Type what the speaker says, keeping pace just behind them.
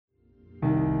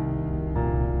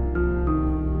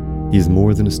He is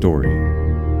more than a story.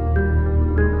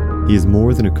 He is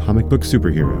more than a comic book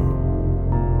superhero.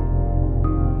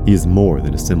 He is more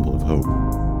than a symbol of hope.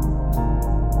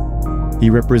 He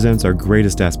represents our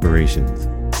greatest aspirations.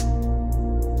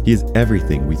 He is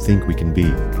everything we think we can be.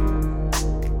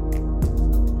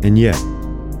 And yet,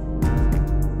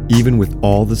 even with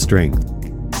all the strength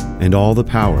and all the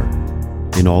power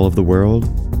in all of the world,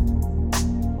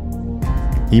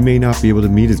 he may not be able to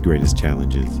meet his greatest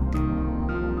challenges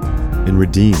and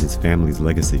redeem his family's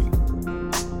legacy.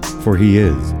 For he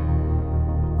is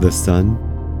the son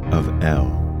of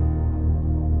El.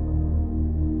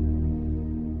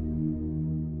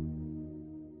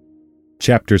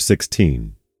 Chapter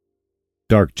 16.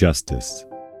 Dark Justice.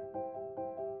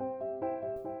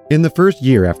 In the first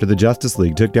year after the Justice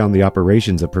League took down the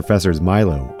operations of Professors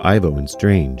Milo, Ivo, and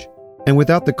Strange, and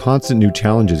without the constant new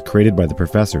challenges created by the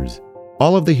professors,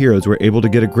 all of the heroes were able to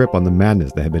get a grip on the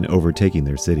madness that had been overtaking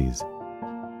their cities.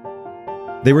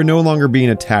 They were no longer being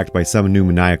attacked by some new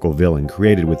maniacal villain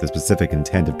created with the specific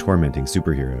intent of tormenting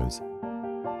superheroes.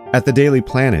 At the Daily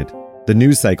Planet, the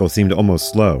news cycle seemed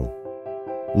almost slow.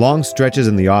 Long stretches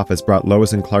in the office brought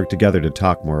Lois and Clark together to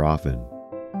talk more often.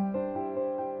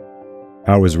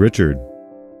 How is Richard?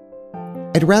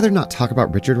 I'd rather not talk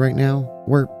about Richard right now.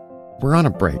 We're on a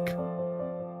break.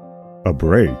 A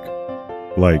break?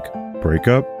 Like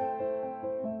breakup?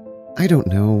 I don't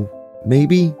know.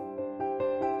 Maybe?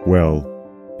 Well,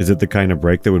 is it the kind of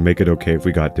break that would make it okay if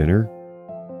we got dinner?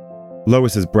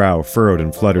 Lois's brow furrowed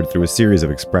and fluttered through a series of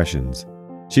expressions.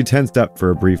 She tensed up for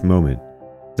a brief moment,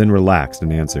 then relaxed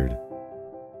and answered.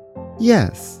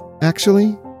 Yes,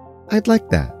 actually, I'd like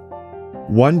that.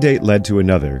 One date led to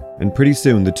another, and pretty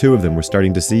soon the two of them were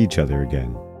starting to see each other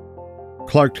again.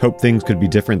 Clark hoped things could be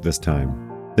different this time.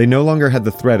 They no longer had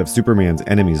the threat of Superman's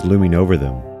enemies looming over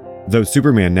them, though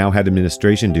Superman now had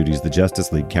administration duties the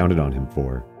Justice League counted on him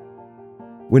for.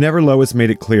 Whenever Lois made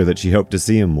it clear that she hoped to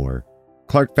see him more,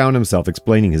 Clark found himself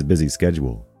explaining his busy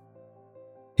schedule.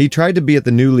 He tried to be at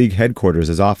the new League headquarters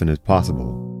as often as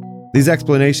possible. These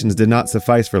explanations did not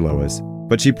suffice for Lois,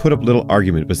 but she put up little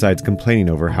argument besides complaining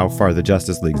over how far the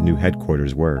Justice League's new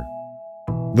headquarters were.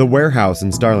 The warehouse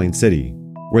in Starling City,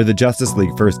 where the Justice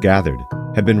League first gathered,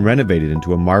 had been renovated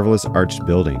into a marvelous arched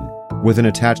building, with an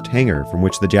attached hangar from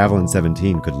which the Javelin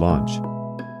 17 could launch.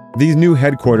 These new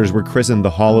headquarters were christened the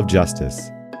Hall of Justice,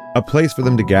 a place for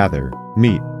them to gather,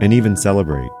 meet, and even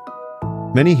celebrate.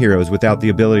 Many heroes without the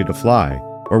ability to fly,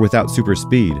 or without super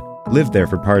speed, lived there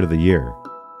for part of the year.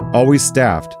 Always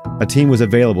staffed, a team was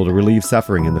available to relieve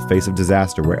suffering in the face of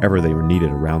disaster wherever they were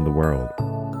needed around the world.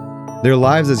 Their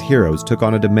lives as heroes took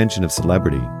on a dimension of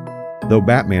celebrity, though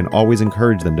Batman always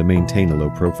encouraged them to maintain a low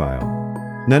profile.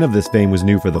 None of this fame was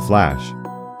new for the Flash.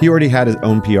 He already had his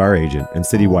own PR agent and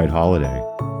citywide holiday,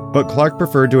 but Clark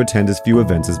preferred to attend as few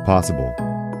events as possible.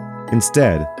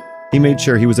 Instead, he made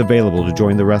sure he was available to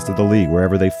join the rest of the League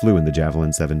wherever they flew in the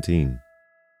Javelin 17.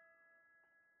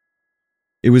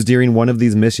 It was during one of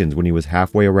these missions when he was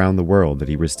halfway around the world that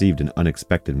he received an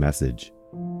unexpected message.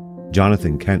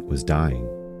 Jonathan Kent was dying.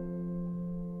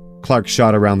 Clark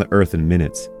shot around the Earth in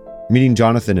minutes, meeting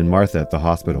Jonathan and Martha at the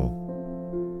hospital.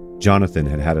 Jonathan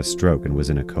had had a stroke and was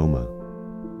in a coma.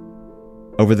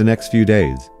 Over the next few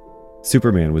days,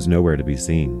 Superman was nowhere to be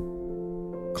seen.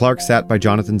 Clark sat by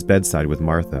Jonathan's bedside with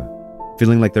Martha,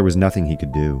 feeling like there was nothing he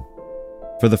could do.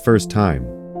 For the first time,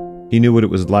 he knew what it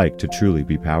was like to truly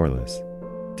be powerless.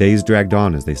 Days dragged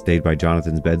on as they stayed by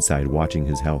Jonathan's bedside watching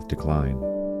his health decline.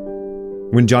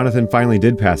 When Jonathan finally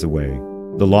did pass away,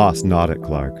 the loss gnawed at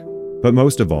Clark, but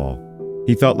most of all,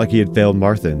 he felt like he had failed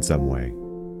Martha in some way.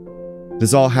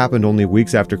 This all happened only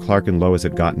weeks after Clark and Lois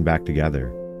had gotten back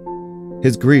together.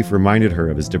 His grief reminded her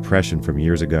of his depression from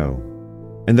years ago,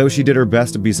 and though she did her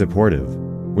best to be supportive,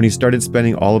 when he started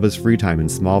spending all of his free time in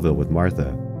Smallville with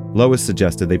Martha, Lois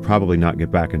suggested they probably not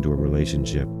get back into a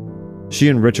relationship. She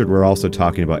and Richard were also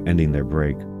talking about ending their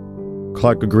break.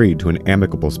 Clark agreed to an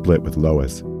amicable split with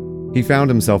Lois. He found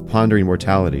himself pondering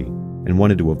mortality and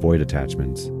wanted to avoid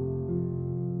attachments.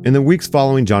 In the weeks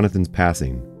following Jonathan's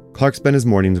passing, Clark spent his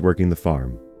mornings working the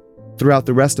farm. Throughout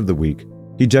the rest of the week,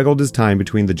 he juggled his time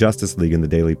between the Justice League and the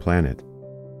Daily Planet.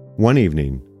 One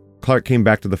evening, Clark came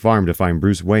back to the farm to find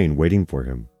Bruce Wayne waiting for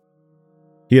him.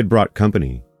 He had brought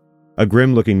company, a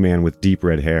grim-looking man with deep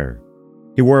red hair.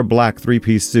 He wore a black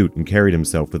three-piece suit and carried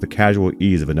himself with the casual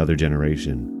ease of another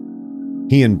generation.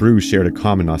 He and Bruce shared a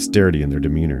common austerity in their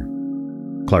demeanor.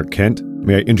 Clark Kent,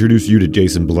 may I introduce you to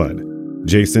Jason Blood?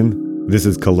 Jason, this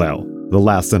is Kal-El, the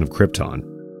last son of Krypton.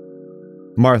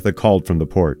 Martha called from the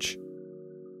porch.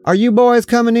 Are you boys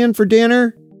coming in for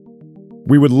dinner?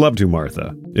 We would love to,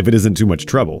 Martha, if it isn't too much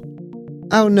trouble.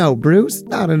 Oh no, Bruce,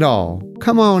 not at all.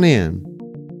 Come on in.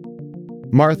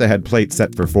 Martha had plates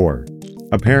set for 4.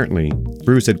 Apparently,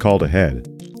 Bruce had called ahead.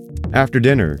 After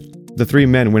dinner, the 3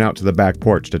 men went out to the back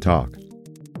porch to talk.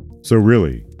 So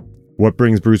really, what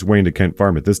brings Bruce Wayne to Kent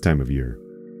Farm at this time of year?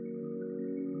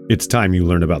 It's time you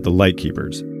learn about the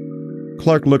Lightkeepers.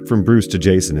 Clark looked from Bruce to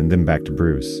Jason and then back to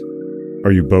Bruce.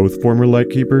 Are you both former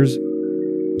Lightkeepers?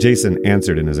 Jason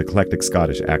answered in his eclectic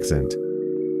Scottish accent.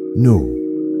 No,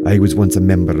 I was once a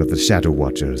member of the Shadow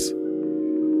Watchers.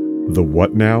 The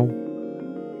what now?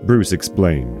 Bruce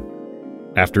explained.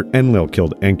 After Enlil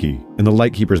killed Enki and the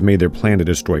Lightkeepers made their plan to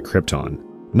destroy Krypton,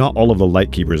 not all of the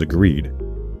Lightkeepers agreed.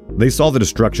 They saw the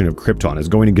destruction of Krypton as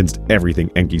going against everything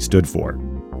Enki stood for.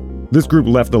 This group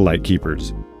left the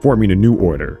Lightkeepers, forming a new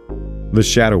order, the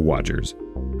Shadow Watchers,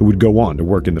 who would go on to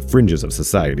work in the fringes of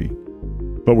society.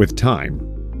 But with time,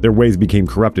 their ways became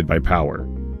corrupted by power.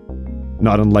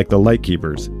 Not unlike the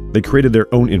Lightkeepers, they created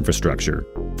their own infrastructure,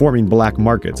 forming black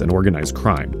markets and organized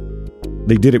crime.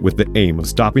 They did it with the aim of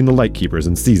stopping the Lightkeepers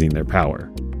and seizing their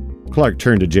power. Clark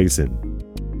turned to Jason.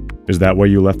 Is that why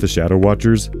you left the Shadow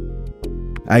Watchers?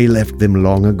 I left them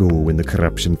long ago when the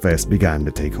corruption first began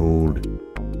to take hold.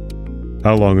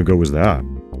 How long ago was that?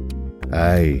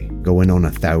 Aye, going on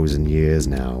 1,000 years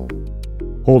now.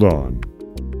 Hold on.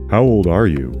 How old are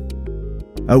you?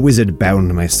 A wizard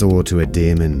bound my soul to a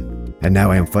daemon, and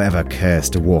now I am forever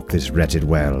cursed to walk this wretched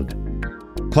world.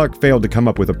 Clark failed to come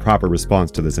up with a proper response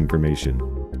to this information.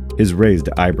 His raised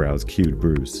eyebrows cued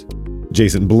Bruce.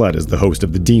 Jason Blood is the host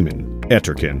of the demon,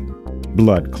 Etrigan.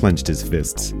 Blood clenched his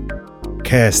fists.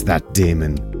 Curse that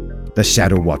demon. The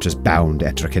Shadow Watchers bound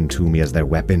Etrigan to me as their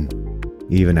weapon.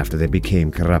 Even after they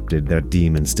became corrupted, their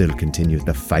demon still continues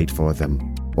the fight for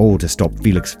them, all to stop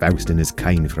Felix Faust and his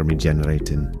kind from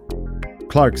regenerating.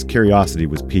 Clark's curiosity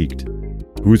was piqued.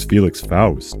 Who's Felix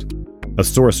Faust? A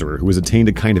sorcerer who has attained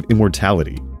a kind of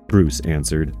immortality, Bruce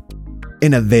answered.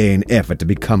 In a vain effort to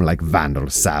become like Vandal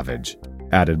Savage,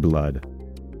 added Blood.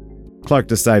 Clark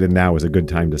decided now was a good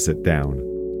time to sit down.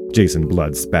 Jason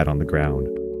Blood spat on the ground.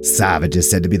 Savage is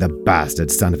said to be the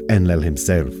bastard son of Enlil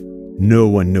himself. No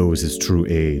one knows his true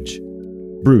age.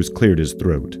 Bruce cleared his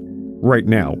throat. Right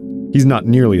now, he's not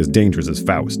nearly as dangerous as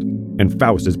Faust, and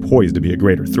Faust is poised to be a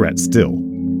greater threat still.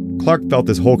 Clark felt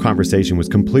this whole conversation was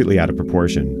completely out of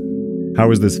proportion. How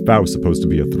is this Faust supposed to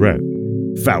be a threat?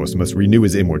 Faust must renew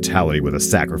his immortality with a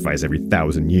sacrifice every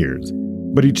 1,000 years.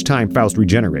 But each time Faust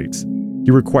regenerates,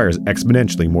 he requires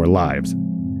exponentially more lives.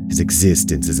 His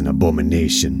existence is an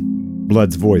abomination.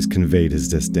 Blood's voice conveyed his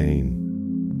disdain.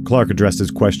 Clark addressed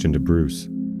his question to Bruce.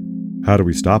 How do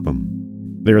we stop him?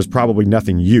 There is probably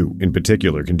nothing you, in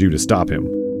particular, can do to stop him.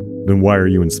 Then why are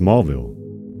you in Smallville?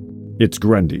 It's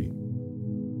Grundy.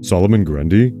 Solomon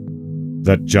Grundy?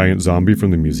 That giant zombie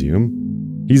from the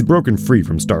museum? He's broken free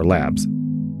from Star Labs.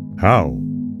 How?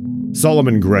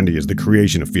 Solomon Grundy is the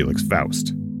creation of Felix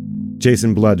Faust.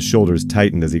 Jason Blood's shoulders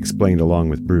tightened as he explained along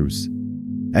with Bruce.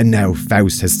 And now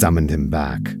Faust has summoned him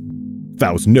back.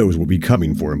 Faust knows we'll be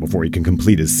coming for him before he can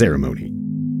complete his ceremony.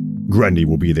 Grundy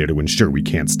will be there to ensure we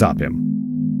can't stop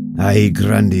him. Aye,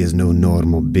 Grundy is no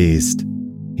normal beast.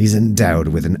 He's endowed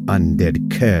with an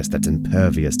undead curse that's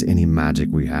impervious to any magic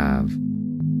we have.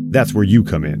 That's where you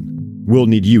come in. We'll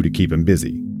need you to keep him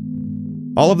busy.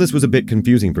 All of this was a bit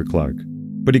confusing for Clark,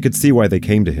 but he could see why they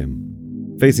came to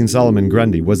him. Facing Solomon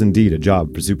Grundy was indeed a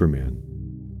job for Superman.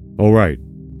 All right,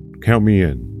 count me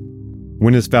in.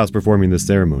 When is Faust performing this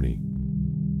ceremony?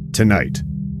 Tonight.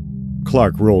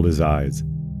 Clark rolled his eyes.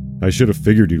 I should have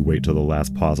figured you'd wait till the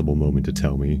last possible moment to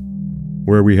tell me.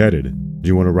 Where are we headed? Do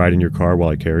you want to ride in your car while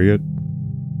I carry it?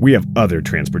 We have other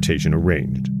transportation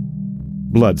arranged.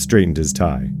 Blood straightened his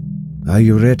tie. Are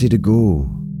you ready to go?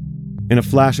 In a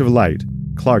flash of light,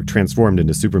 Clark transformed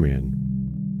into Superman.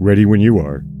 Ready when you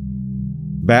are.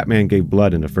 Batman gave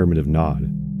Blood an affirmative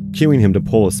nod, cueing him to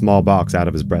pull a small box out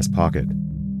of his breast pocket.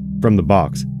 From the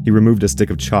box, he removed a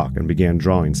stick of chalk and began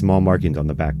drawing small markings on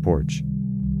the back porch.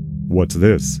 What's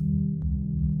this?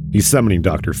 He's summoning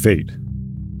Dr. Fate.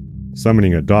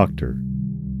 Summoning a doctor.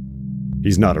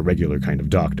 He's not a regular kind of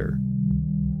doctor.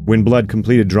 When Blood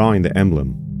completed drawing the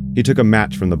emblem, he took a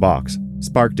match from the box,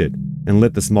 sparked it, and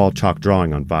lit the small chalk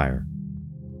drawing on fire.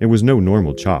 It was no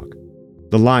normal chalk.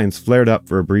 The lines flared up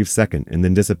for a brief second and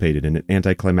then dissipated in an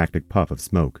anticlimactic puff of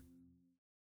smoke.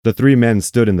 The 3 men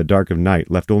stood in the dark of night,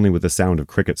 left only with the sound of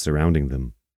crickets surrounding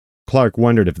them. Clark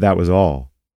wondered if that was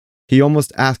all. He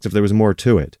almost asked if there was more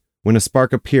to it, when a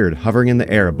spark appeared hovering in the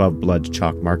air above Blood's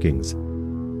chalk markings.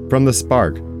 From the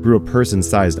spark grew a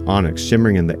person-sized onyx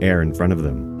shimmering in the air in front of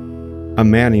them. A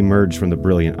man emerged from the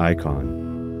brilliant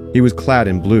icon. He was clad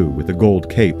in blue with a gold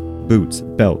cape, boots,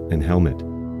 belt, and helmet.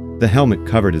 The helmet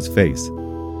covered his face.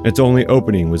 Its only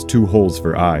opening was 2 holes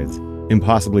for eyes,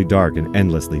 impossibly dark and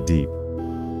endlessly deep.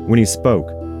 When he spoke,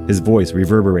 his voice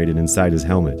reverberated inside his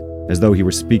helmet, as though he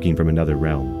were speaking from another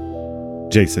realm.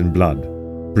 Jason Blood,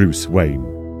 Bruce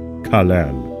Wayne,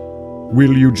 Kal-El,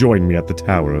 will you join me at the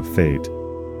Tower of Fate?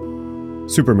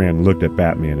 Superman looked at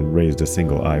Batman and raised a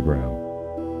single eyebrow.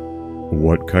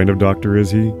 What kind of doctor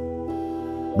is he?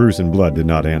 Bruce and Blood did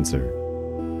not answer.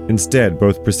 Instead,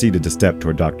 both proceeded to step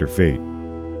toward Dr. Fate.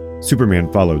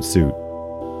 Superman followed suit.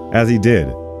 As he did,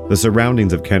 the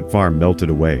surroundings of Kent Farm melted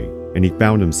away, and he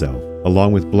found himself,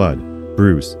 along with Blood,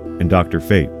 Bruce, and Dr.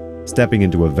 Fate, stepping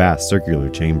into a vast circular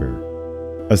chamber.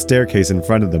 A staircase in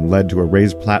front of them led to a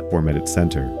raised platform at its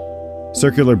center.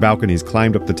 Circular balconies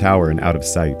climbed up the tower and out of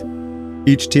sight.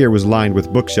 Each tier was lined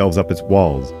with bookshelves up its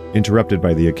walls, interrupted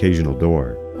by the occasional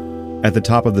door. At the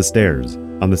top of the stairs,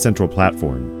 on the central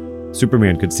platform,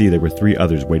 Superman could see there were 3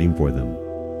 others waiting for them.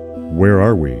 Where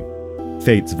are we?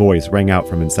 Fate's voice rang out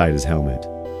from inside his helmet.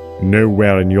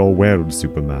 Nowhere in your world,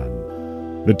 Superman.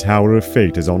 The Tower of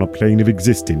Fate is on a plane of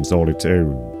existence all its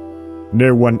own.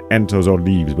 No one enters or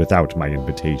leaves without my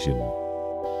invitation.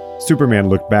 Superman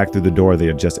looked back through the door they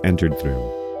had just entered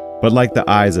through. But like the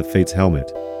eyes of Fate's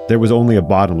helmet, there was only a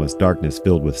bottomless darkness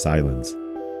filled with silence.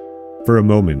 For a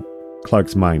moment,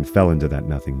 Clark's mind fell into that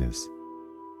nothingness.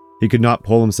 He could not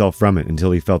pull himself from it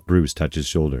until he felt Bruce touch his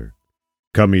shoulder.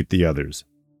 Come meet the others.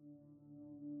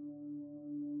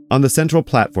 On the central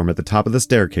platform at the top of the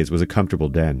staircase was a comfortable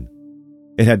den.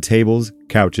 It had tables,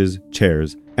 couches,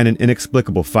 chairs, and an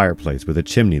inexplicable fireplace with a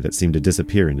chimney that seemed to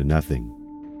disappear into nothing.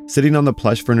 Sitting on the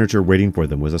plush furniture waiting for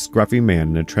them was a scruffy man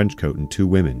in a trench coat and 2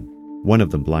 women, one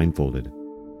of them blindfolded.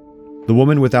 The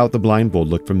woman without the blindfold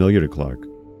looked familiar to Clark,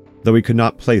 though he could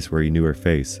not place where he knew her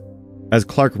face. As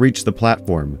Clark reached the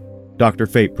platform, Dr.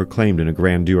 Fate proclaimed in a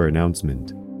grandeur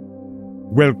announcement.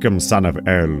 Welcome, son of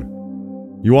El.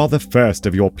 You are the first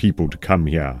of your people to come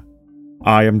here.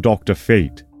 I am Dr.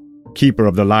 Fate, keeper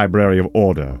of the Library of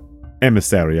Order,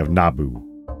 emissary of Nabu.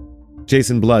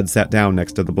 Jason Blood sat down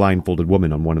next to the blindfolded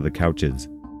woman on one of the couches.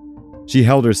 She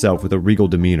held herself with a regal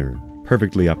demeanor,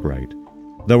 perfectly upright.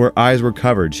 Though her eyes were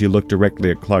covered, she looked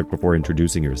directly at Clark before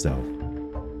introducing herself.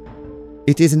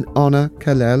 It is an honor,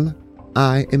 Kal-El.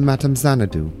 I am Madame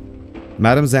Xanadu.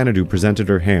 Madame Xanadu presented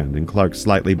her hand, and Clark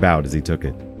slightly bowed as he took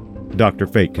it. Dr.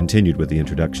 Fate continued with the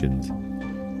introductions.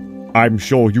 I'm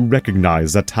sure you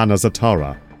recognize Zatanna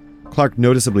Zatara. Clark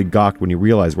noticeably gawked when he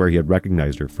realized where he had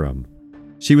recognized her from.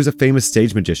 She was a famous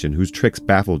stage magician whose tricks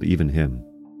baffled even him.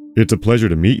 It's a pleasure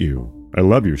to meet you. I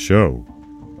love your show.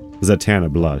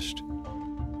 Zatanna blushed.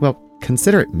 Well,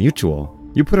 consider it mutual.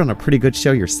 You put on a pretty good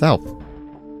show yourself.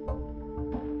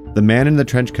 The man in the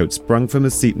trench coat sprung from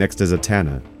his seat next to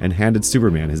Zatanna and handed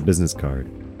Superman his business card.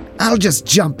 I'll just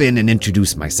jump in and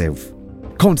introduce myself.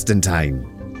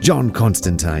 Constantine. John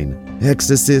Constantine.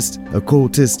 Exorcist,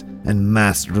 occultist, and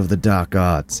master of the dark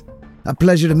arts. A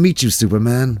pleasure to meet you,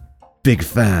 Superman. Big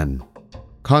fan.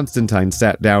 Constantine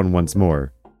sat down once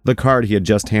more. The card he had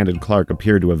just handed Clark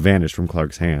appeared to have vanished from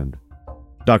Clark's hand.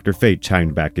 Dr. Fate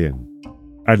chimed back in.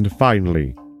 And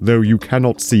finally, though you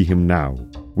cannot see him now,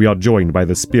 we are joined by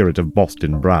the spirit of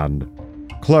Boston Brand.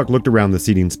 Clark looked around the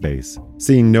seating space,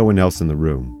 seeing no one else in the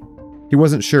room. He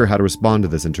wasn't sure how to respond to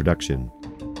this introduction.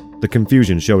 The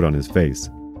confusion showed on his face,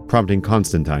 prompting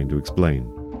Constantine to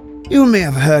explain. You may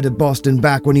have heard of Boston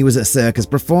back when he was a circus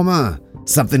performer.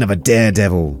 Something of a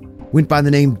daredevil. Went by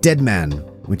the name Deadman,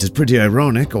 which is pretty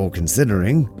ironic, all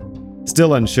considering.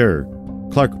 Still unsure,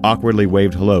 Clark awkwardly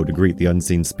waved hello to greet the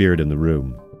unseen spirit in the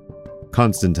room.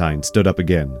 Constantine stood up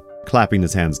again, clapping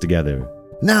his hands together.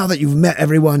 Now that you've met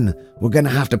everyone, we're gonna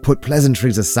have to put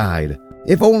pleasantries aside.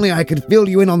 If only I could fill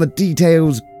you in on the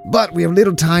details, but we have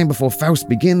little time before Faust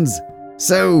begins.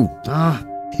 So,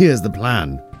 here's the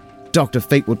plan. Dr.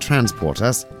 Fate will transport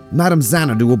us, Madame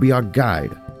Xanadu will be our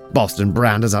guide, Boston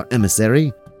Brand is our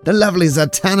emissary, the lovely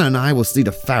Zatanna and I will see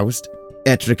to Faust,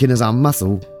 Etrigan is our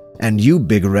muscle, and you,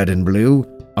 Big Red and Blue,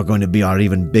 are going to be our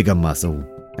even bigger muscle,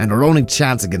 and our only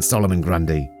chance against Solomon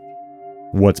Grundy.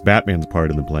 What's Batman's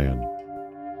part in the plan?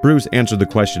 Bruce answered the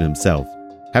question himself,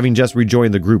 having just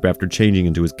rejoined the group after changing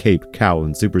into his cape, cowl,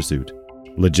 and supersuit.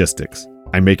 Logistics.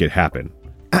 I make it happen.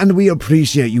 And we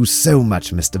appreciate you so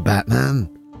much, Mr. Batman.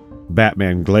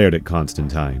 Batman glared at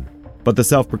Constantine, but the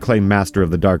self-proclaimed master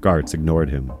of the dark arts ignored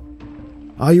him.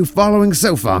 Are you following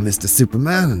so far, Mr.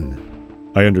 Superman?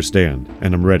 I understand,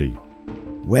 and I'm ready.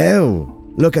 Well,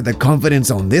 look at the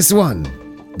confidence on this one.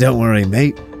 Don't worry,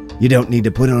 mate. You don't need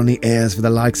to put on any airs for the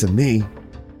likes of me.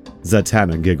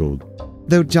 Zatanna giggled.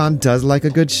 Though John does like a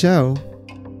good show.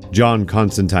 John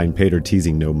Constantine paid her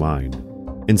teasing no mind.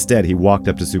 Instead, he walked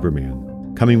up to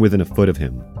Superman, coming within a foot of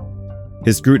him.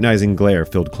 His scrutinizing glare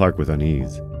filled Clark with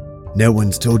unease. No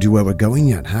one's told you where we're going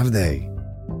yet, have they?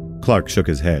 Clark shook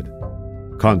his head.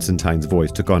 Constantine's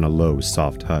voice took on a low,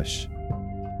 soft hush.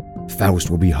 Faust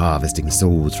will be harvesting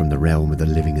souls from the realm of the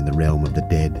living and the realm of the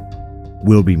dead.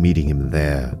 We'll be meeting him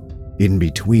there, in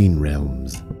between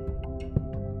realms.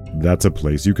 That's a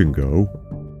place you can go?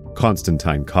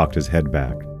 Constantine cocked his head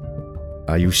back.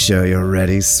 Are you sure you're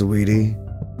ready, sweetie?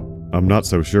 I'm not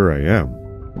so sure I am.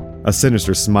 A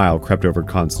sinister smile crept over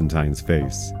Constantine's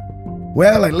face.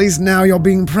 Well, at least now you're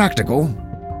being practical.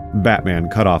 Batman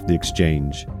cut off the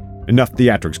exchange. Enough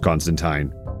theatrics,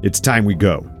 Constantine. It's time we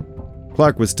go.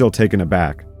 Clark was still taken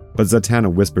aback, but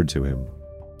Zatanna whispered to him.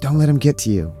 Don't let him get to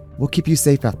you. We'll keep you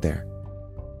safe out there.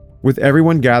 With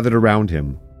everyone gathered around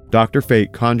him, Dr.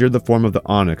 Fate conjured the form of the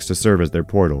Onyx to serve as their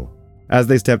portal. As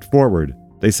they stepped forward,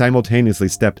 they simultaneously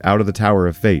stepped out of the Tower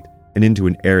of Fate and into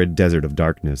an arid desert of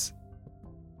darkness.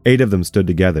 8 of them stood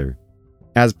together.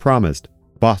 As promised,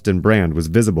 Boston Brand was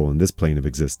visible in this plane of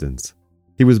existence.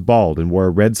 He was bald and wore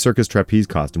a red circus trapeze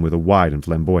costume with a wide and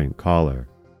flamboyant collar.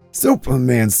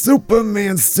 Superman,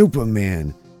 Superman,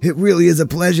 Superman. It really is a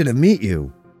pleasure to meet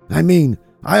you. I mean,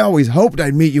 I always hoped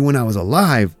I'd meet you when I was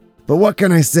alive, but what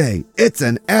can I say? It's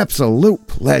an absolute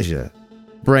pleasure.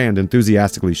 Brand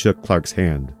enthusiastically shook Clark's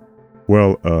hand.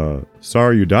 Well,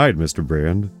 sorry you died, Mr.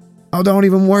 Brand. Oh, don't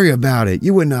even worry about it.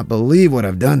 You would not believe what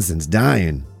I've done since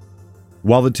dying.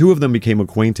 While the two of them became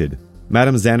acquainted,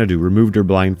 Madame Xanadu removed her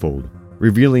blindfold,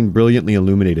 revealing brilliantly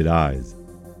illuminated eyes.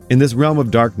 In this realm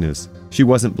of darkness, she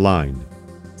wasn't blind.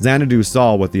 Xanadu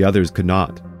saw what the others could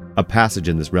not, a passage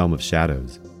in this realm of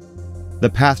shadows. The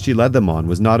path she led them on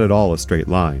was not at all a straight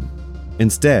line.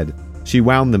 Instead, she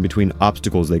wound them between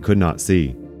obstacles they could not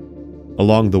see.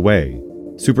 Along the way,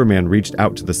 Superman reached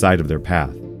out to the side of their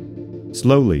path.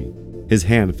 Slowly, his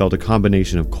hand felt a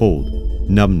combination of cold,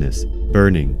 numbness,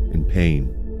 burning, and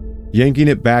pain. Yanking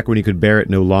it back when he could bear it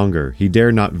no longer, he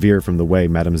dared not veer from the way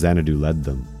Madame Xanadu led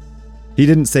them. He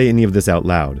didn't say any of this out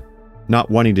loud, not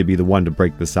wanting to be the one to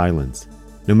break the silence.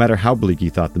 No matter how bleak he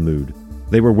thought the mood,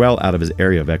 they were well out of his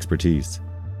area of expertise.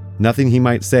 Nothing he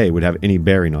might say would have any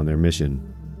bearing on their mission.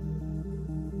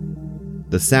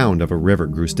 The sound of a river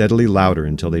grew steadily louder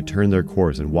until they turned their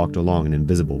course and walked along an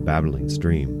invisible babbling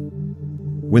stream.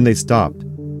 When they stopped,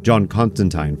 John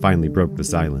Constantine finally broke the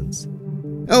silence.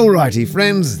 Alrighty,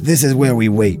 friends, this is where we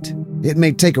wait. It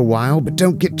may take a while, but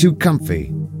don't get too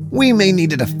comfy. We may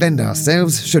need to defend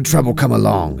ourselves should trouble come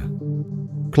along.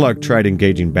 Clark tried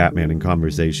engaging Batman in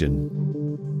conversation.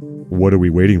 What are we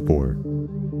waiting for?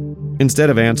 Instead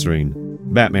of answering,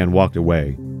 Batman walked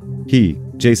away. He,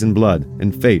 Jason Blood,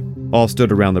 and Fate all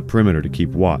stood around the perimeter to keep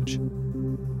watch.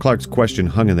 Clark's question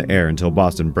hung in the air until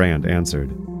Boston Brand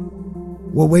answered.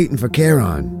 We're waiting for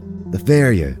Charon, the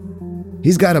farrier.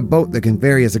 He's got a boat that can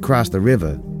ferry us across the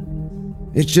river.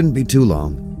 It shouldn't be too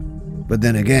long. But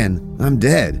then again, I'm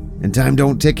dead, and time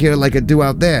don't tick here like it do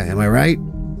out there, am I right?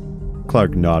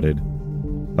 Clark nodded.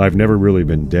 I've never really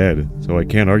been dead, so I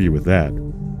can't argue with that.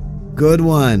 Good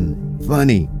one.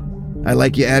 Funny. I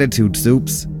like your attitude,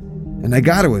 Soups. And I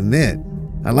gotta admit,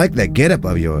 I like that getup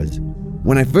of yours.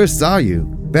 When I first saw you,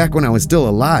 back when I was still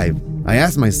alive, I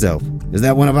asked myself, is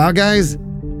that one of our guys?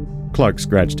 Clark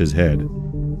scratched his head.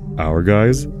 Our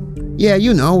guys? Yeah,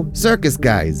 you know, circus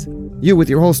guys. You with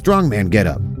your whole strongman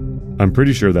getup. I'm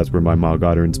pretty sure that's where my ma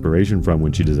got her inspiration from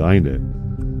when she designed it.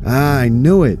 Ah, I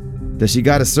knew it. Does she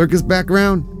got a circus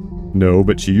background? No,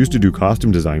 but she used to do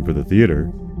costume design for the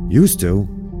theater. Used to?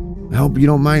 I hope you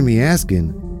don't mind me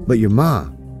asking, but your ma,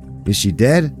 is she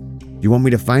dead? You want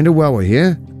me to find her while we're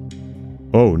here?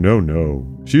 Oh, no.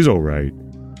 She's all right.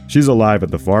 She's alive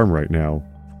at the farm right now,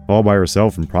 all by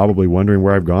herself and probably wondering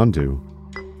where I've gone to.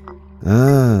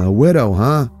 Ah, a widow,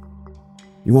 huh?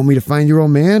 You want me to find your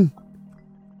old man?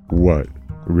 What?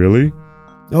 Really?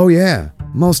 Oh yeah,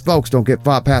 most folks don't get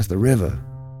far past the river.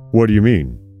 What do you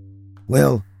mean?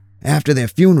 Well, after their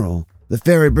funeral, the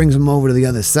ferry brings them over to the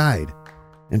other side.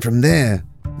 And from there,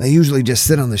 they usually just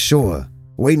sit on the shore,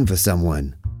 waiting for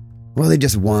someone. Or they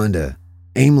just wander,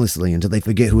 aimlessly until they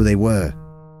forget who they were.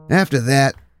 After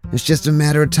that, it's just a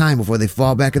matter of time before they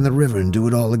fall back in the river and do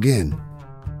it all again.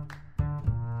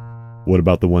 What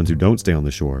about the ones who don't stay on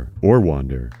the shore, or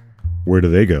wander? Where do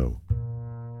they go?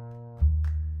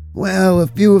 Well, a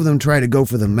few of them try to go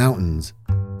for the mountains.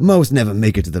 Most never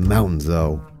make it to the mountains,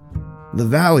 though. The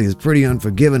valley is pretty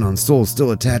unforgiving on souls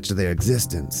still attached to their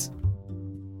existence.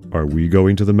 Are we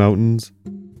going to the mountains?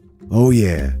 Oh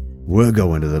yeah, we're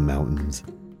going to the mountains.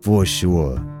 For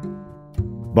sure.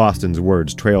 Boston's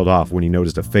words trailed off when he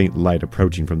noticed a faint light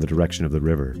approaching from the direction of the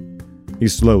river. He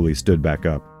slowly stood back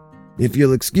up. If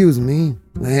you'll excuse me,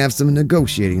 I have some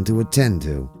negotiating to attend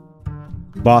to.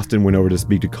 Boston went over to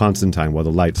speak to Constantine while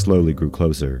the light slowly grew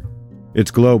closer.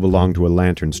 Its glow belonged to a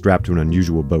lantern strapped to an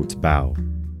unusual boat's bow.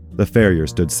 The farrier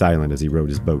stood silent as he rowed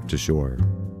his boat to shore.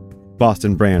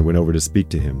 Boston Brand went over to speak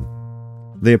to him.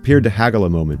 They appeared to haggle a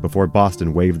moment before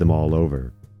Boston waved them all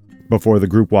over. Before the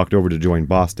group walked over to join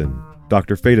Boston,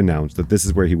 Dr. Fate announced that this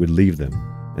is where he would leave them,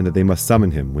 and that they must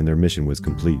summon him when their mission was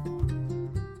complete.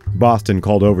 Boston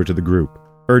called over to the group,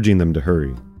 urging them to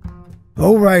hurry.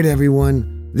 All right,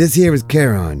 everyone. This here is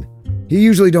Charon. He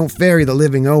usually don't ferry the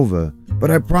living over, but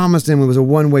I promised him it was a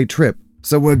one-way trip,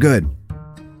 so we're good.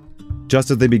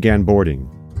 Just as they began boarding,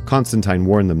 Constantine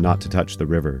warned them not to touch the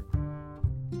river.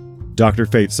 Dr.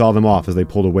 Fate saw them off as they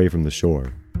pulled away from the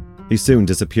shore. He soon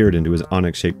disappeared into his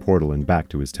onyx-shaped portal and back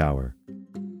to his tower.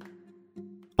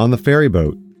 On the ferry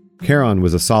boat, Charon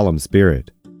was a solemn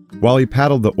spirit. While he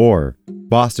paddled the oar,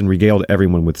 Boston regaled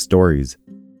everyone with stories.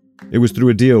 It was through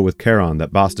a deal with Charon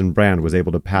that Boston Brand was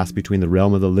able to pass between the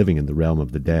realm of the living and the realm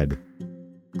of the dead.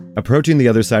 Approaching the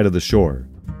other side of the shore,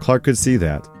 Clark could see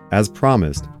that, as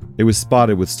promised, it was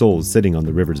spotted with souls sitting on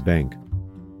the river's bank.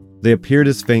 They appeared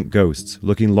as faint ghosts,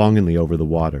 looking longingly over the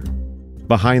water.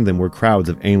 Behind them were crowds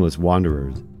of aimless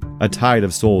wanderers, a tide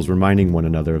of souls reminding one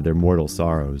another of their mortal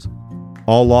sorrows,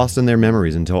 all lost in their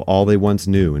memories until all they once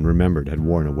knew and remembered had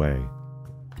worn away.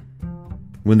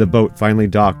 When the boat finally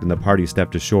docked and the party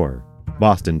stepped ashore,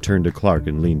 Boston turned to Clark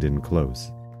and leaned in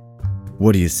close.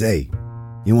 What do you say?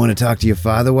 You want to talk to your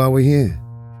father while we're here?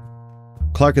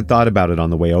 Clark had thought about it on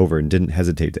the way over and didn't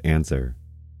hesitate to answer.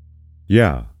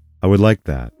 Yeah, I would like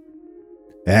that.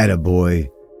 Attaboy.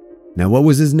 Now what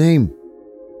was his name?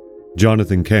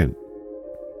 Jonathan Kent.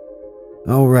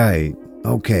 All right.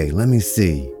 Okay, let me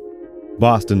see.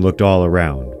 Boston looked all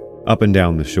around, up and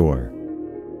down the shore.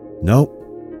 Nope,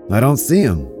 I don't see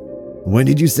him. When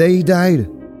did you say he died?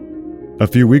 A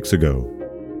few weeks ago.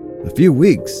 A few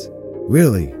weeks?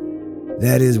 Really?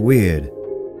 That is weird.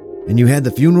 And you had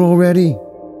the funeral already?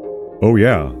 Oh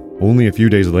yeah, only a few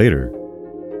days later.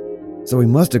 So he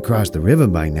must have crossed the river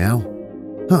by now.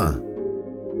 Huh.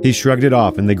 He shrugged it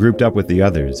off and they grouped up with the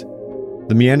others.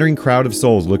 The meandering crowd of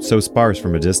souls looked so sparse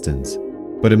from a distance,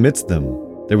 but amidst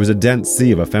them, there was a dense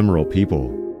sea of ephemeral people.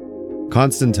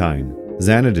 Constantine,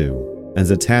 Xanadu, and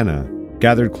Zatanna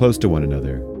gathered close to one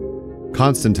another.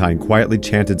 Constantine quietly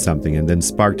chanted something and then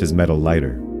sparked his metal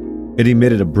lighter. It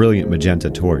emitted a brilliant magenta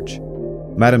torch.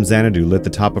 Madame Xanadu lit the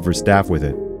top of her staff with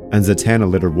it, and Zatanna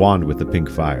lit her wand with the pink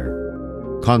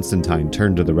fire. Constantine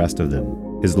turned to the rest of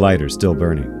them, his lighter still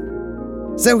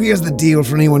burning. So here's the deal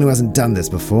for anyone who hasn't done this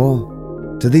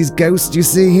before. To these ghosts you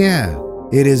see here,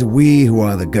 it is we who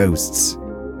are the ghosts.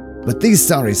 But these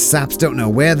sorry saps don't know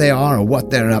where they are or what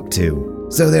they're up to,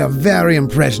 so they are very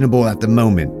impressionable at the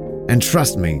moment. And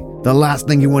trust me, the last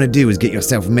thing you want to do is get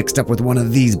yourself mixed up with one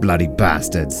of these bloody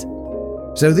bastards.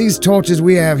 So these torches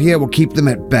we have here will keep them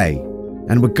at bay,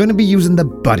 and we're going to be using the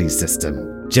buddy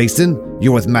system. Jason,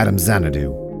 you're with Madame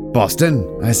Xanadu. Boston,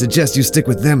 I suggest you stick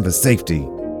with them for safety.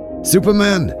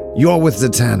 Superman, you're with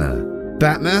Zatanna.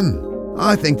 Batman,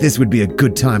 I think this would be a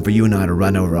good time for you and I to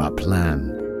run over our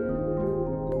plan.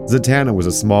 Zatanna was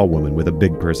a small woman with a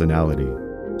big personality.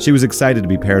 She was excited to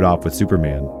be paired off with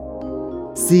Superman.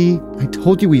 See, I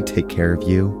told you we'd take care of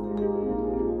you.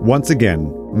 Once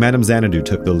again, Madame Xanadu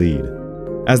took the lead.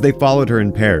 As they followed her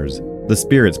in pairs, the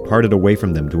spirits parted away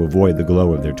from them to avoid the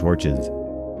glow of their torches.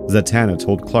 Zatanna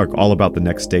told Clark all about the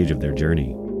next stage of their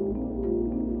journey.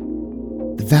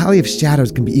 The Valley of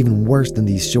Shadows can be even worse than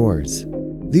these shores.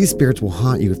 These spirits will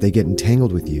haunt you if they get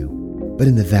entangled with you. But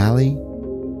in the valley,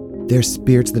 they're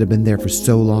spirits that have been there for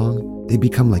so long, they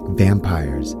become like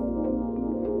vampires.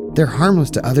 They're harmless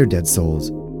to other dead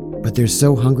souls, but they're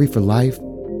so hungry for life,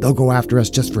 they'll go after us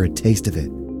just for a taste of it.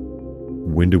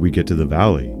 When do we get to the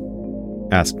valley?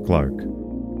 Asked Clark.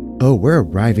 Oh, we're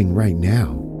arriving right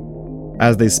now.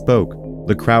 As they spoke,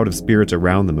 the crowd of spirits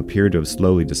around them appeared to have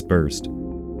slowly dispersed.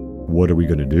 What are we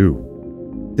going to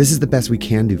do? This is the best we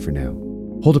can do for now.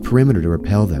 Hold a perimeter to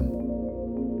repel them.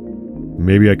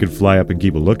 Maybe I could fly up and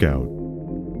keep a lookout.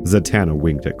 Zatanna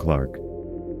winked at Clark.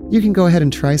 You can go ahead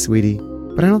and try, sweetie,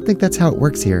 but I don't think that's how it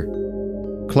works here.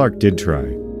 Clark did try,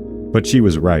 but she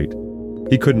was right.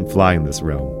 He couldn't fly in this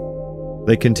realm.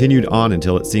 They continued on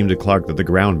until it seemed to Clark that the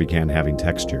ground began having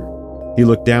texture. He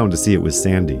looked down to see it was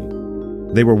sandy.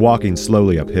 They were walking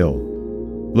slowly uphill.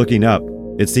 Looking up,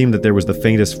 it seemed that there was the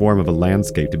faintest form of a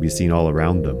landscape to be seen all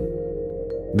around them.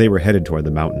 They were headed toward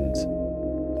the mountains.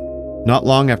 Not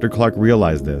long after Clark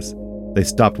realized this, they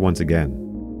stopped once again.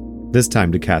 this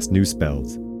time to cast new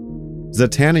spells.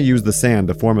 Zatanna used the sand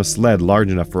to form a sled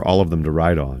large enough for all of them to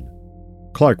ride on.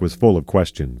 Clark was full of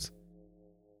questions.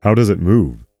 How does it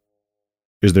move?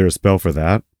 Is there a spell for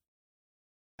that?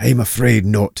 I'm afraid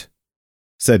not,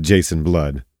 said Jason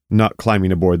Blood, not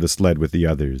climbing aboard the sled with the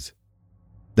others.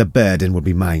 The burden will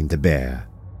be mine to bear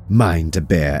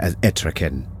as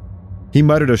Etrican. He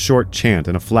muttered a short chant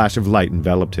and a flash of light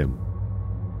enveloped him.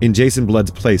 In Jason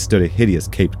Blood's place stood a hideous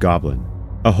caped goblin,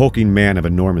 a hulking man of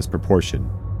enormous proportion,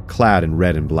 clad in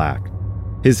red and black.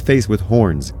 His face with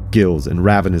horns, gills, and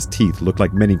ravenous teeth looked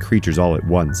like many creatures all at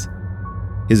once.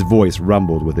 His voice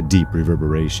rumbled with a deep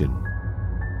reverberation.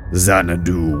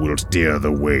 Xanadu will steer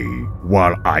the way,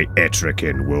 while I,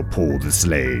 Etrican, will pull the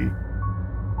sleigh.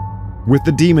 With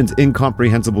the demon's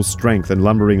incomprehensible strength and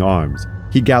lumbering arms,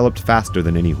 he galloped faster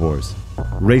than any horse,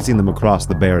 racing them across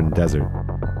the barren desert.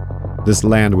 This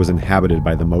land was inhabited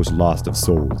by the most lost of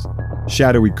souls,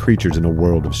 shadowy creatures in a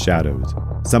world of shadows,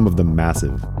 some of them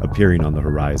massive, appearing on the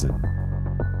horizon.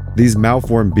 These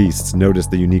malformed beasts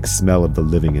noticed the unique smell of the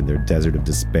living in their desert of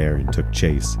despair and took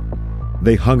chase.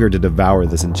 They hungered to devour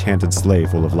this enchanted sleigh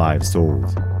full of live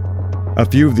souls. A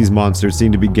few of these monsters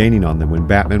seemed to be gaining on them when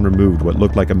Batman removed what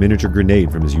looked like a miniature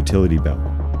grenade from his utility belt.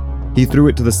 He threw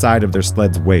it to the side of their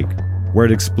sled's wake, where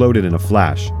it exploded in a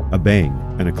flash, a bang,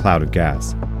 and a cloud of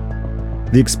gas.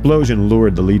 The explosion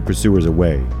lured the lead pursuers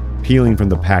away, peeling from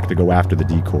the pack to go after the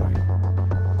decoy.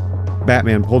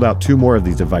 Batman pulled out 2 more of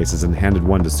these devices and handed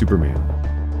one to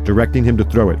Superman, directing him to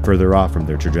throw it further off from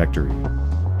their trajectory.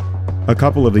 A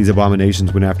couple of these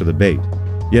abominations went after the bait,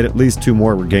 yet at least 2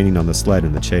 more were gaining on the sled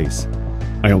in the chase.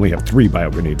 I only have 3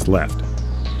 biogrenades left.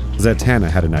 Zatanna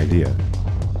had an idea.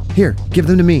 Here, give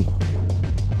them to me.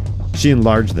 She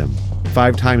enlarged them,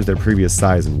 5 times their previous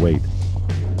size and weight.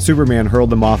 Superman hurled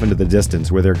them off into the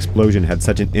distance where their explosion had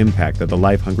such an impact that the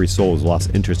life-hungry souls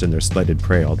lost interest in their sledded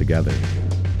prey altogether.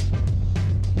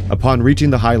 Upon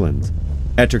reaching the highlands,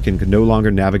 Etrican could no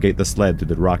longer navigate the sled through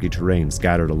the rocky terrain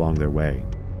scattered along their way.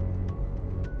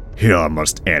 Here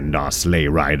must end our sleigh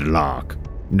ride lark.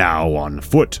 Now on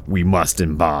foot we must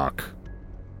embark.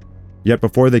 Yet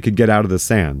before they could get out of the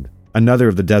sand, another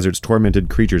of the desert's tormented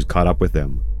creatures caught up with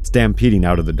them, stampeding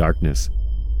out of the darkness.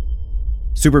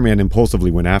 Superman impulsively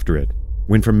went after it,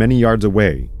 when from many yards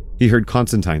away, he heard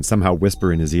Constantine somehow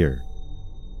whisper in his ear.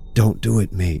 Don't do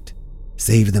it, mate.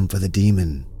 Save them for the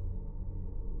demon.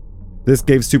 This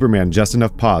gave Superman just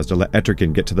enough pause to let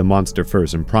Etrican get to the monster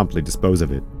first and promptly dispose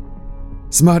of it.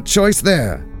 Smart choice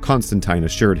there, Constantine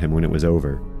assured him when it was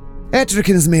over.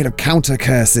 Etrican is made of counter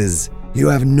curses. You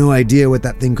have no idea what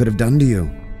that thing could have done to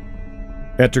you.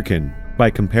 Etrican, by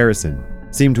comparison,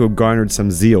 seemed to have garnered some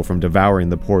zeal from devouring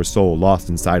the poor soul lost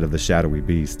inside of the shadowy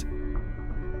beast.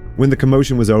 When the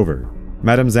commotion was over,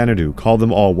 Madame Xanadu called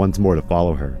them all once more to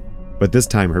follow her, but this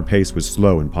time her pace was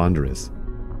slow and ponderous.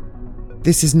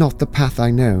 This is not the path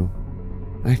I know.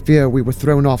 I fear we were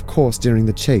thrown off course during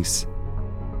the chase.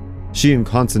 She and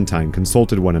Constantine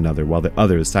consulted one another while the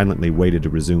others silently waited to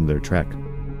resume their trek.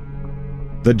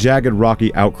 The jagged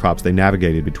rocky outcrops they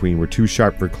navigated between were too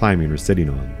sharp for climbing or sitting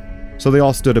on, so they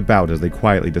all stood about as they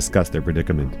quietly discussed their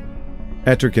predicament.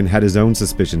 Etrican had his own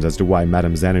suspicions as to why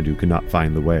Madame Xanadu could not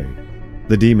find the way.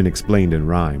 The demon explained in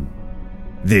rhyme.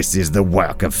 This is the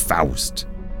work of Faust.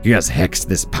 He has hexed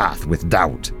this path with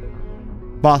doubt.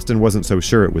 Boston wasn't so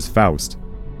sure it was Faust.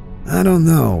 I don't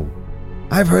know.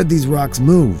 I've heard these rocks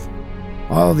move.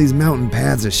 All these mountain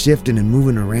paths are shifting and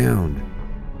moving around.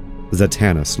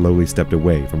 Zatanna slowly stepped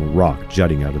away from a rock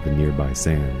jutting out of the nearby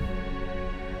sand.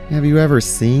 Have you ever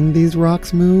seen these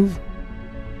rocks move?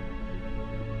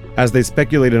 As they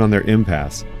speculated on their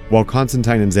impasse, while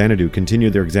Constantine and Xanadu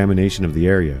continued their examination of the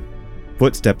area,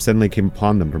 footsteps suddenly came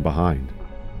upon them from behind.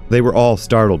 They were all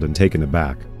startled and taken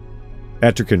aback.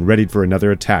 Etrican readied for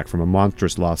another attack from a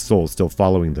monstrous lost soul still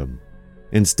following them.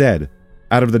 Instead,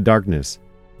 out of the darkness,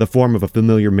 the form of a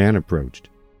familiar man approached.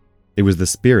 It was the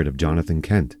spirit of Jonathan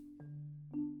Kent.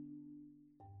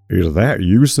 Is that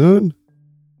you, son?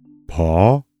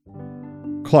 Pa?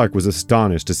 Clark was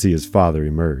astonished to see his father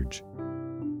emerge.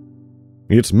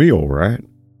 It's me, all right.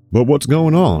 But what's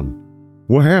going on?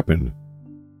 What happened?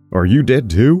 Are you dead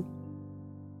too?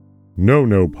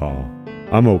 No, Pa.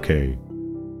 I'm okay.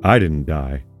 I didn't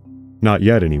die. Not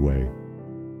yet, anyway.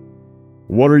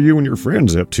 What are you and your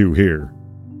friends up to here?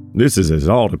 This is as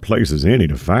odd a place as any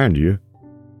to find you.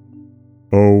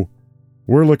 Oh,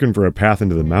 we're looking for a path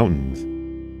into the mountains.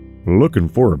 Looking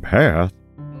for a path?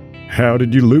 How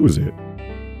did you lose it?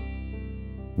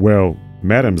 Well,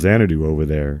 Madame Xanadu over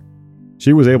there,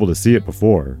 she was able to see it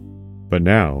before, but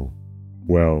now,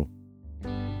 well,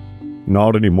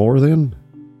 not anymore then?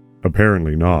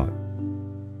 Apparently not.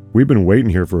 We've been waiting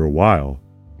here for a while,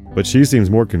 but she seems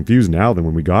more confused now than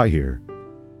when we got here.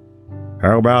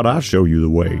 How about I show you the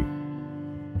way?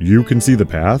 You can see the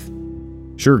path?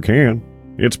 Sure can.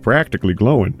 It's practically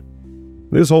glowing.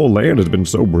 This whole land has been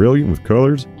so brilliant with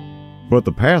colors, but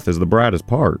the path is the brightest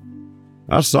part.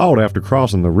 I saw it after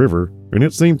crossing the river, and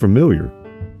it seemed familiar,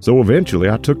 so eventually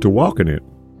I took to walking it.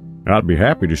 I'd be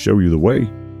happy to show you the way.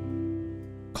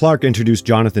 Clark introduced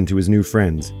Jonathan to his new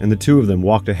friends, and the two of them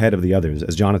walked ahead of the others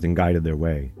as Jonathan guided their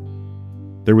way.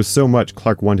 There was so much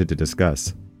Clark wanted to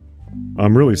discuss.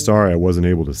 I'm really sorry I wasn't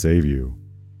able to save you.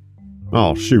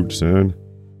 Oh, shoot, son.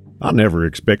 I never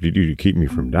expected you to keep me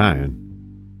from dying.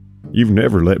 You've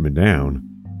never let me down,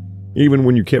 even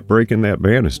when you kept breaking that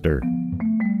banister.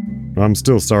 I'm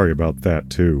still sorry about that,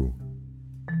 too.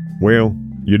 Well,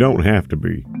 you don't have to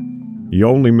be. You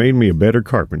only made me a better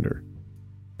carpenter.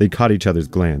 They caught each other's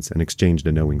glance and exchanged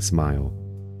a knowing smile.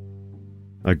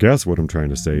 I guess what I'm trying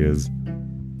to say is,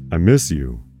 I miss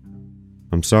you.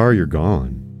 I'm sorry you're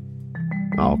gone.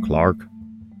 Oh, Clark,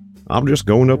 I'm just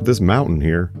going up this mountain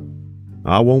here.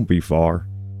 I won't be far.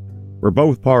 We're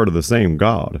both part of the same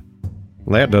God.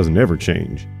 That doesn't ever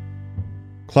change.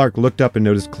 Clark looked up and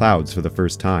noticed clouds for the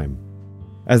first time.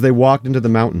 As they walked into the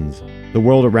mountains, the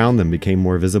world around them became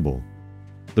more visible.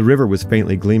 The river was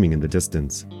faintly gleaming in the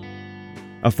distance.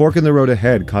 A fork in the road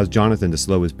ahead caused Jonathan to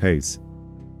slow his pace.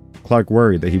 Clark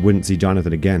worried that he wouldn't see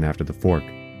Jonathan again after the fork,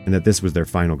 and that this was their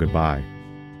final goodbye.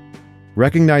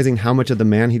 Recognizing how much of the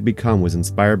man he'd become was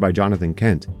inspired by Jonathan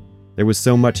Kent, there was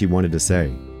so much he wanted to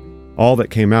say. All that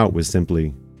came out was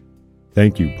simply,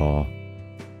 "Thank you, Pa."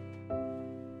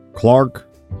 Clark,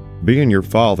 being your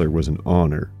father was an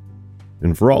honor,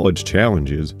 and for all its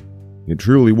challenges, it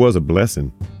truly was a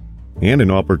blessing and an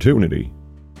opportunity.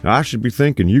 I should be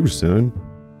thanking you, son.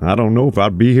 I don't know if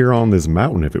I'd be here on this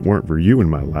mountain if it weren't for you in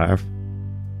my life.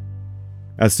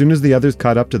 As soon as the others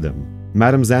caught up to them,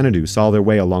 Madame Xanadu saw their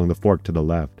way along the fork to the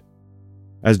left.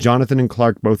 As Jonathan and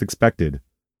Clark both expected,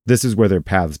 this is where their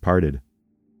paths parted.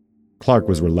 Clark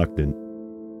was reluctant.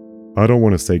 I don't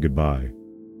want to say goodbye.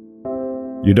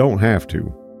 You don't have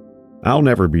to. I'll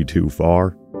never be too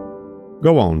far.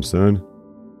 Go on, son.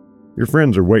 Your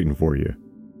friends are waiting for you.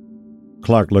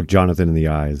 Clark looked Jonathan in the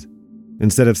eyes.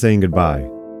 Instead of saying goodbye,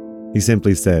 he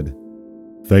simply said,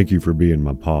 "Thank you for being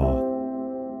my pa."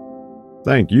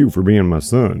 "Thank you for being my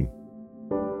son."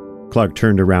 Clark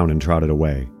turned around and trotted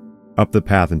away, up the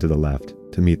path and to the left,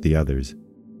 to meet the others.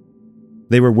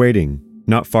 They were waiting,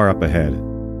 not far up ahead.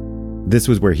 This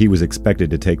was where he was expected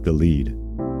to take the lead.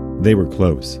 They were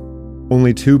close,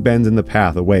 only 2 bends in the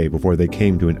path away before they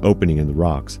came to an opening in the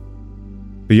rocks.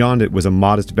 Beyond it was a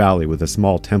modest valley with a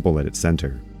small temple at its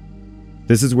center.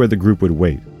 This is where the group would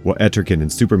wait, while Etrican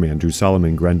and Superman drew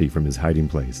Solomon Grundy from his hiding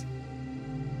place.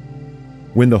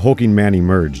 When the hulking man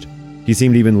emerged, he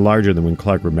seemed even larger than when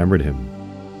Clark remembered him.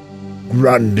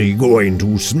 "Grundy going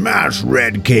to smash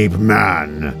Red Cape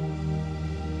Man!"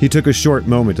 He took a short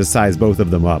moment to size both of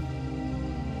them up.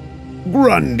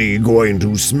 "Grundy going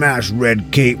to smash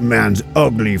Red Cape Man's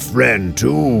ugly friend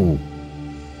too!"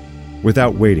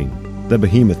 Without waiting, the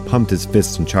behemoth pumped his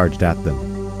fists and charged at them.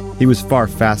 He was far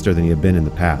faster than he had been in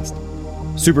the past.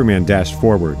 Superman dashed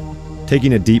forward.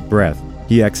 Taking a deep breath,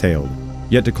 he exhaled.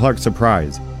 Yet to Clark's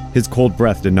surprise, his cold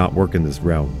breath did not work in this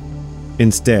realm.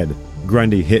 Instead,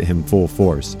 Grundy hit him full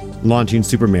force, launching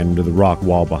Superman into the rock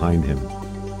wall behind him.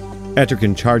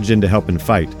 Etrican charged in to help and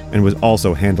fight, and was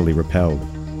also handily repelled.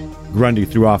 Grundy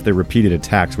threw off their repeated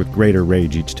attacks with greater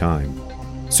rage each time.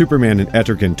 Superman and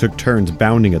Etrican took turns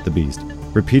bounding at the beast,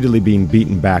 repeatedly being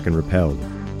beaten back and repelled.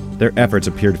 Their efforts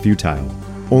appeared futile,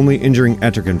 only injuring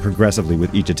Etrican progressively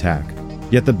with each attack.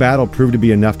 Yet the battle proved to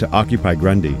be enough to occupy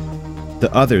Grundy.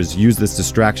 The others used this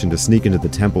distraction to sneak into the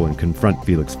temple and confront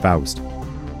Felix Faust.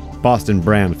 Boston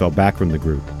Brand fell back from the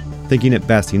group, thinking it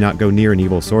best he not go near an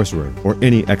evil sorcerer, or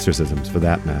any exorcisms for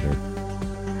that matter.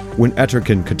 When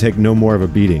Etrican could take no more of a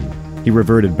beating, he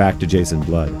reverted back to Jason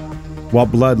Blood. While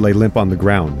Blood lay limp on the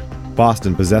ground,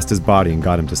 Boston possessed his body and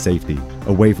got him to safety,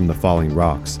 away from the falling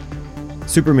rocks.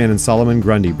 Superman and Solomon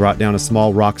Grundy brought down a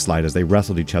small rock slide as they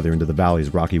wrestled each other into the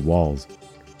valley's rocky walls.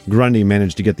 Grundy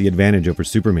managed to get the advantage over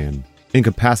Superman,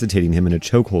 incapacitating him in a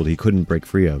chokehold he couldn't break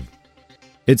free of.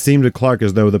 It seemed to Clark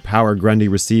as though the power Grundy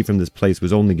received from this place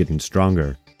was only getting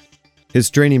stronger. His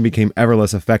straining became ever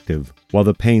less effective, while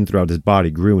the pain throughout his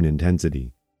body grew in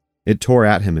intensity. It tore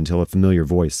at him until a familiar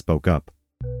voice spoke up.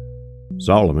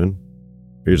 "Solomon,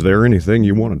 is there anything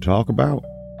you want to talk about?"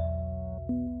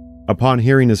 Upon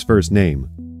hearing his first name,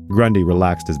 Grundy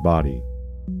relaxed his body.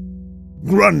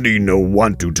 "Grundy no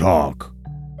want to talk."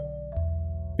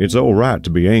 "It's all right to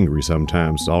be angry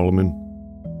sometimes, Solomon.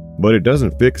 But it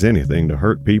doesn't fix anything to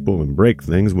hurt people and break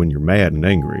things when you're mad and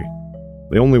angry.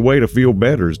 The only way to feel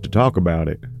better is to talk about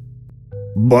it.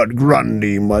 But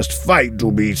Grundy must fight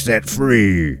to be set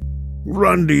free.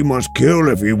 Grundy must kill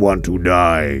if he want to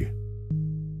die.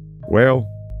 Well,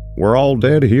 we're all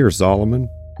dead here, Solomon.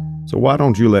 So why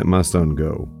don't you let my son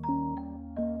go?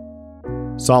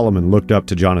 Solomon looked up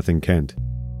to Jonathan Kent.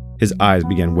 His eyes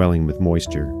began welling with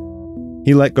moisture.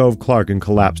 He let go of Clark and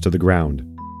collapsed to the ground,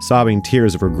 sobbing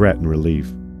tears of regret and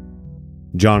relief.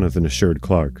 Jonathan assured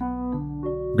Clark,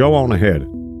 "Go on ahead.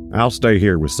 I'll stay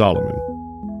here with Solomon."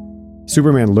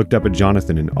 Superman looked up at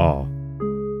Jonathan in awe.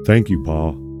 "Thank you,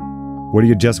 Pa." What he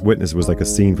had just witnessed was like a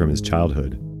scene from his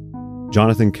childhood.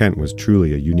 Jonathan Kent was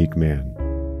truly a unique man.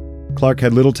 Clark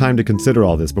had little time to consider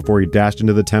all this before he dashed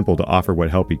into the temple to offer what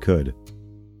help he could.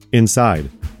 Inside,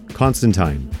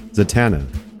 Constantine, Zatanna,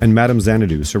 and Madame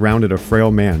Xanadu surrounded a frail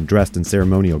man dressed in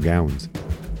ceremonial gowns.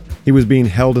 He was being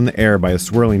held in the air by a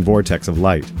swirling vortex of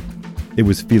light. It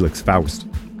was Felix Faust.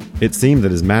 It seemed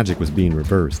that his magic was being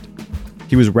reversed.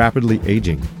 He was rapidly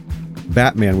aging.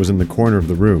 Batman was in the corner of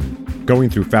the room, going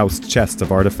through Faust's chests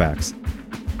of artifacts.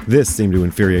 This seemed to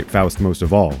infuriate Faust most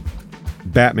of all.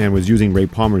 Batman was using Ray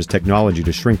Palmer's technology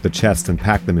to shrink the chests and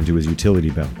pack them into his utility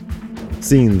belt.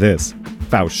 Seeing this,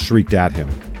 Faust shrieked at him.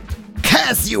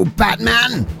 Curse you,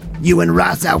 Batman! You and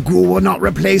Ra's al Ghul will not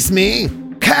replace me!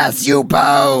 Curse you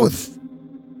both!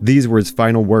 These were his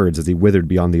final words as he withered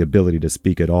beyond the ability to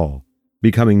speak at all,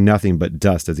 becoming nothing but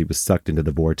dust as he was sucked into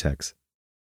the vortex.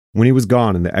 When he was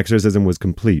gone and the exorcism was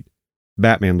complete,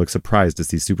 Batman looked surprised to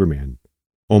see Superman,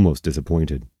 almost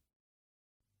disappointed.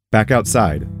 Back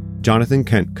outside, Jonathan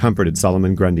Kent comforted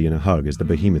Solomon Grundy in a hug as the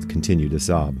behemoth continued to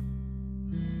sob.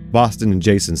 Boston and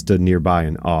Jason stood nearby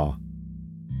in awe.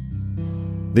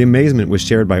 The amazement was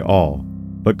shared by all,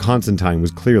 but Constantine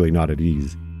was clearly not at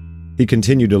ease. He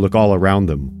continued to look all around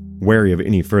them, wary of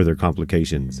any further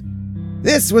complications.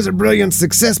 This was a brilliant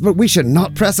success, but we should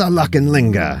not press our luck and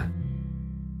linger.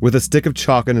 With a stick of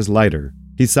chalk and his lighter,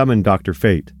 he summoned Dr.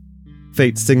 Fate.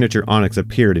 Fate's signature onyx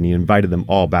appeared and he invited them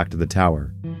all back to the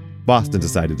tower. Boston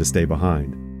decided to stay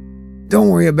behind. Don't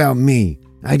worry about me.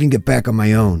 I can get back on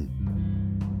my own.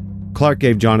 Clark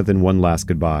gave Jonathan one last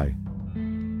goodbye.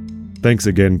 Thanks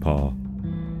again, Pa.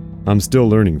 I'm still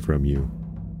learning from you.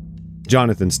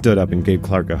 Jonathan stood up and gave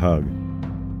Clark a hug.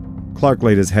 Clark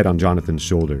laid his head on Jonathan's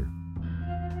shoulder.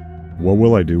 What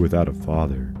will I do without a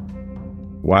father?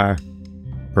 Why,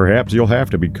 perhaps you'll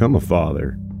have to become a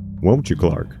father, won't you,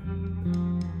 Clark?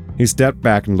 He stepped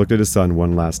back and looked at his son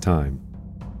one last time.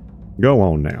 Go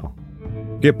on now.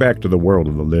 Get back to the world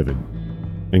of the living,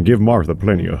 and give Martha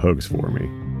plenty of hugs for me.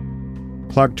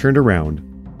 Clark turned around,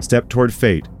 stepped toward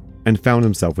Fate, and found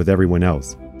himself with everyone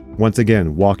else, once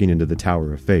again walking into the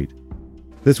Tower of Fate.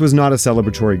 This was not a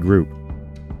celebratory group.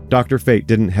 Dr. Fate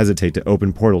didn't hesitate to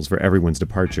open portals for everyone's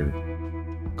departure.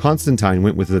 Constantine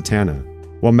went with Zatanna,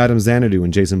 while Madame Xanadu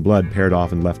and Jason Blood paired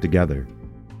off and left together.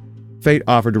 Fate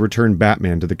offered to return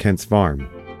Batman to the Kent's farm,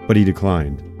 but he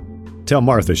declined. Tell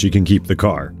Martha she can keep the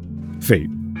car. Fate,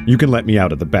 you can let me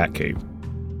out of the Batcave.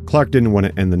 Clark didn't want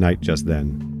to end the night just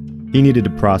then. He needed to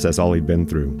process all he'd been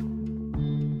through.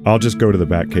 I'll just go to the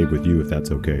Batcave with you if that's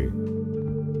okay.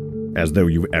 As though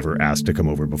you've ever asked to come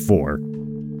over before.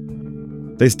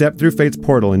 They stepped through Fate's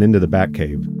portal and into the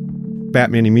Batcave.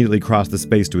 Batman immediately crossed the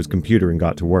space to his computer and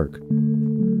got to work.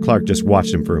 Clark just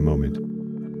watched him for a moment.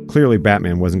 Clearly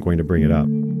Batman wasn't going to bring it up.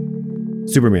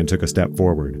 Superman took a step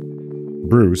forward.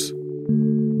 Bruce.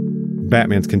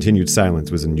 Batman's continued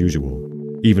silence was unusual,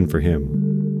 even for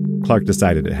him. Clark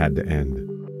decided it had to end.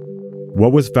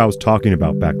 What was Faust talking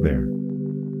about back there?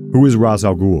 Who is Ra's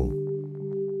al Ghul?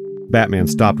 Batman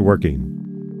stopped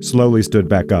working, slowly stood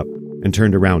back up, and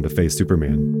turned around to face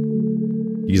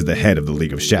Superman. He's the head of the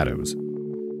League of Shadows.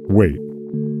 Wait,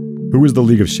 who is the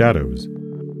League of Shadows?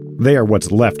 They are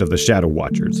what's left of the Shadow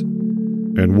Watchers.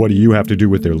 And what do you have to do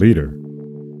with their leader?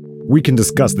 We can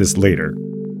discuss this later.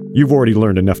 You've already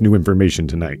learned enough new information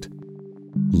tonight.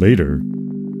 Later?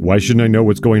 Why shouldn't I know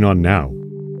what's going on now?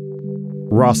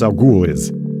 Ra's al Ghul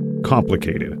is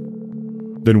complicated.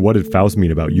 Then what did Faust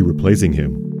mean about you replacing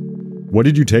him? What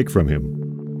did you take from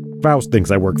him? Faust thinks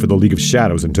I work for the League of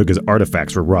Shadows and took his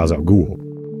artifacts for Ra's al Ghul.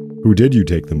 Who did you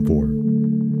take them for?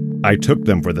 I took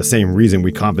them for the same reason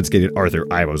we confiscated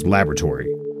Arthur Ivo's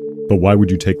laboratory. But why would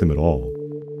you take them at all?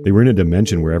 They were in a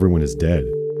dimension where everyone is dead.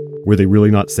 Were they really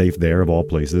not safe there of all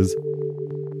places?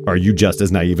 Are you just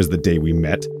as naive as the day we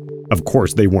met? Of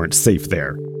course they weren't safe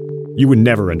there. You would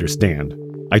never understand.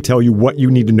 I tell you what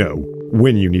you need to know,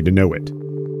 when you need to know it.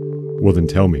 Well then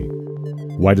tell me,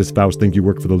 why does Faust think you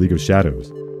work for the League of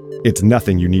Shadows? It's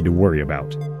nothing you need to worry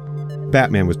about.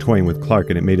 Batman was toying with Clark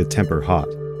and it made his temper hot.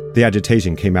 The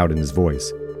agitation came out in his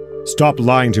voice. "Stop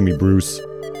lying to me, Bruce."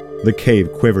 The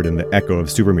cave quivered in the echo of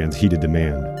Superman's heated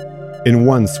demand. In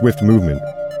one swift movement,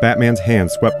 Batman's hand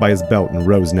swept by his belt and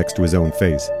rose next to his own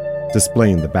face,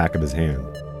 displaying the back of his hand.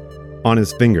 On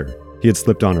his finger, he had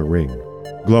slipped on a ring,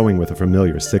 glowing with a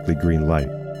familiar sickly green light.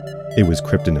 It was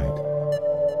kryptonite.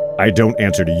 "I don't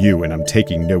answer to you, and I'm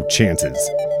taking no chances."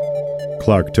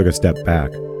 Clark took a step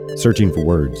back, searching for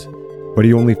words, but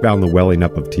he only found the welling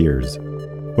up of tears.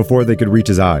 Before they could reach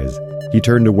his eyes, he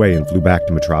turned away and flew back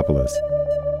to Metropolis.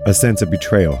 A sense of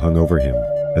betrayal hung over him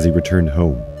as he returned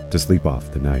home to sleep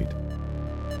off the night.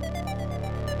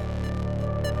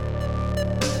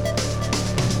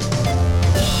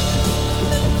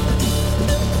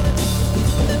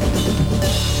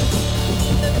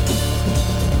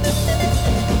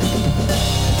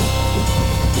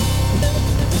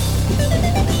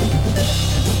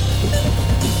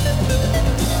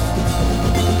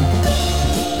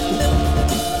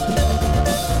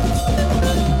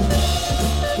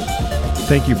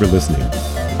 Thank you for listening.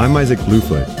 I'm Isaac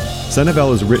Bluefoot. Son of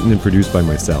L is written and produced by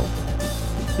myself.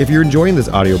 If you're enjoying this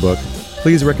audiobook,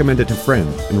 please recommend it to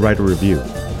friends and write a review.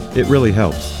 It really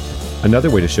helps. Another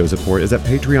way to show support is at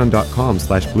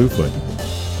patreon.com/Bluefoot.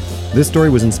 This story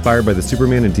was inspired by the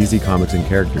Superman and DC Comics and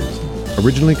characters,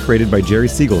 originally created by Jerry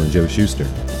Siegel and Joe Shuster,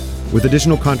 with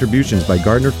additional contributions by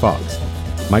Gardner Fox,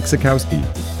 Mike Sikowski,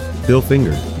 Bill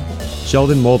Finger,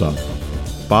 Sheldon Moldoff,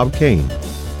 Bob Kane,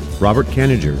 Robert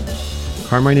Kanigher,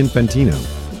 Carmine Infantino,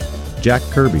 Jack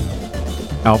Kirby,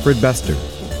 Alfred Bester,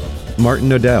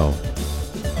 Martin Odell,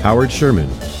 Howard Sherman,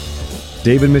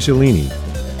 David Michelini,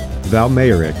 Val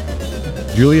Mayerick,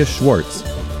 Julia Schwartz,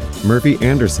 Murphy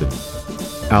Anderson,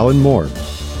 Alan Moore,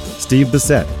 Steve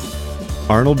Bissett,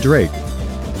 Arnold Drake,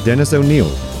 Dennis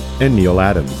O'Neill, and Neil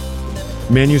Adams.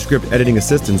 Manuscript editing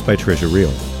assistance by Trisha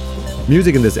Reel.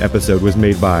 Music in this episode was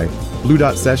made by Blue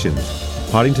Dot Sessions,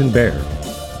 Poddington Bear,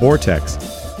 Vortex,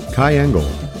 Kai Engel,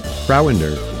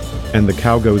 Frauender, and The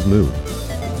Cow Goes Moo.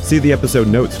 See the episode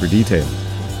notes for details.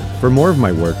 For more of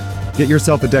my work, get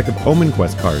yourself a deck of Omen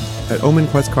Quest cards at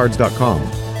omenquestcards.com.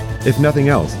 If nothing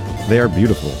else, they are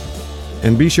beautiful.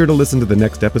 And be sure to listen to the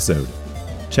next episode,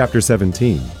 Chapter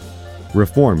 17,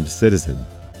 Reformed Citizen.